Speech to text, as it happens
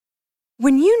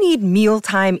When you need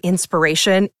mealtime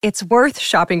inspiration, it's worth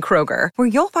shopping Kroger, where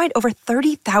you'll find over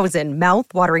 30,000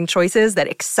 mouth-watering choices that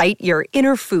excite your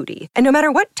inner foodie. And no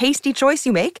matter what tasty choice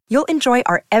you make, you'll enjoy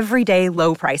our everyday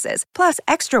low prices, plus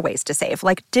extra ways to save,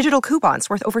 like digital coupons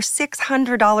worth over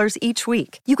 $600 each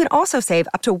week. You can also save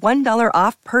up to $1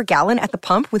 off per gallon at the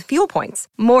pump with fuel points.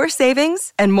 More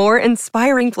savings and more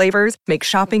inspiring flavors make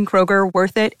shopping Kroger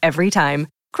worth it every time.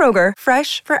 Kroger,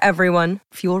 fresh for everyone.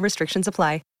 Fuel restrictions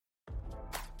apply.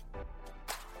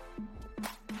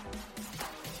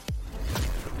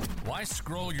 Why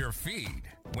scroll your feed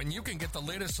when you can get the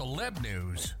latest celeb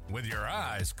news with your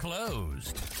eyes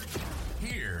closed?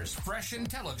 Here's fresh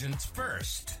intelligence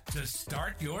first to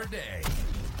start your day.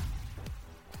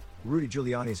 Rudy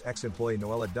Giuliani's ex-employee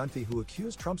Noella Dunphy, who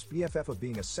accused Trump's BFF of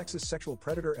being a sexist sexual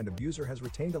predator and abuser, has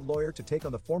retained a lawyer to take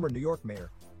on the former New York mayor,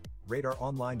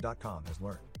 RadarOnline.com has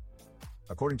learned.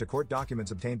 According to court documents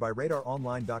obtained by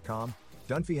RadarOnline.com,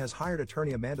 Dunphy has hired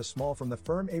attorney Amanda Small from the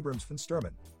firm Abrams Van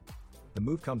Sturman. The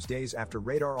move comes days after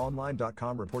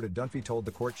RadarOnline.com reported Dunphy told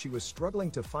the court she was struggling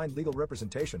to find legal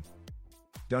representation.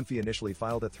 Dunphy initially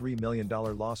filed a $3 million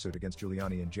lawsuit against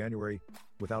Giuliani in January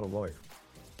without a lawyer.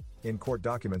 In court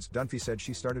documents, Dunphy said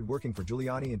she started working for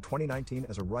Giuliani in 2019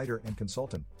 as a writer and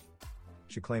consultant.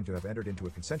 She claimed to have entered into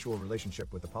a consensual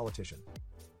relationship with the politician.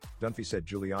 Dunphy said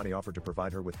Giuliani offered to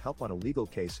provide her with help on a legal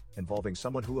case involving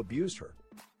someone who abused her.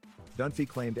 Dunphy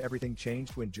claimed everything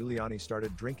changed when Giuliani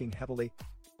started drinking heavily.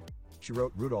 She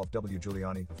wrote, Rudolph W.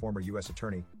 Giuliani, the former U.S.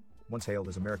 attorney, once hailed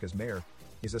as America's mayor,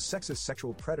 is a sexist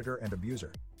sexual predator and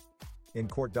abuser. In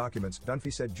court documents,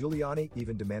 Dunphy said Giuliani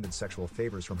even demanded sexual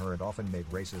favors from her and often made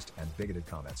racist and bigoted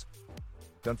comments.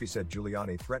 Dunphy said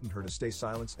Giuliani threatened her to stay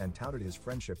silent and touted his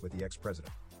friendship with the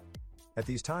ex-president. At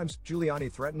these times,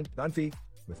 Giuliani threatened Dunphy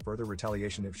with further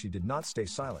retaliation if she did not stay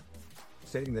silent,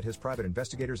 stating that his private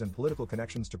investigators and political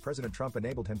connections to President Trump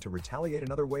enabled him to retaliate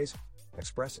in other ways,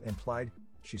 express implied,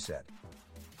 she said.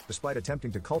 Despite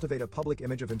attempting to cultivate a public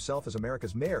image of himself as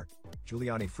America's mayor,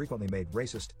 Giuliani frequently made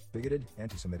racist, bigoted,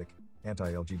 anti-Semitic,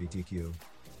 anti-LGBTQ,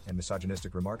 and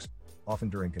misogynistic remarks, often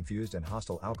during confused and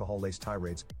hostile alcohol-laced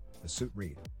tirades, the suit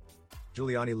read.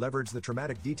 Giuliani leveraged the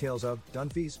traumatic details of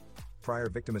Dunphy's prior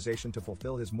victimization to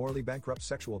fulfill his morally bankrupt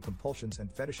sexual compulsions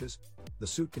and fetishes, the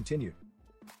suit continued.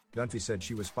 Dunphy said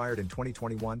she was fired in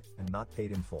 2021 and not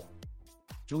paid in full.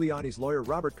 Giuliani's lawyer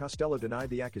Robert Costello denied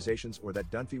the accusations or that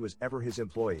Dunphy was ever his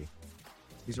employee.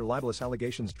 These are libelous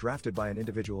allegations drafted by an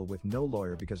individual with no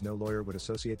lawyer because no lawyer would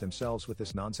associate themselves with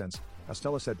this nonsense,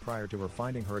 Costello said prior to her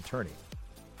finding her attorney.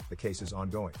 The case is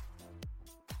ongoing.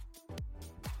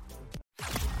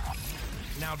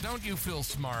 Now, don't you feel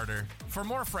smarter? For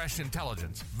more fresh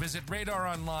intelligence, visit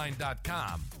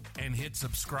RadarOnline.com and hit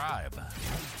subscribe.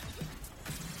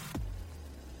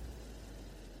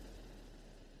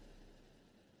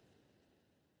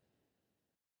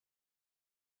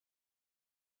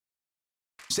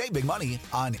 Save big money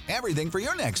on everything for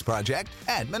your next project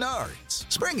at Menards.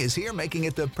 Spring is here, making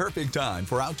it the perfect time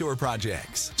for outdoor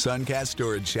projects. Suncast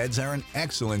storage sheds are an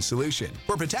excellent solution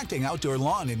for protecting outdoor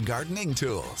lawn and gardening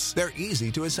tools. They're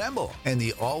easy to assemble, and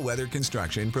the all-weather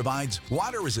construction provides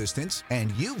water resistance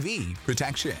and UV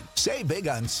protection. Save big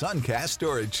on Suncast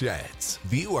storage sheds.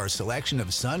 View our selection of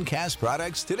Suncast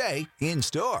products today in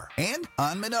store and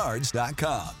on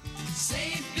Menards.com.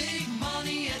 Save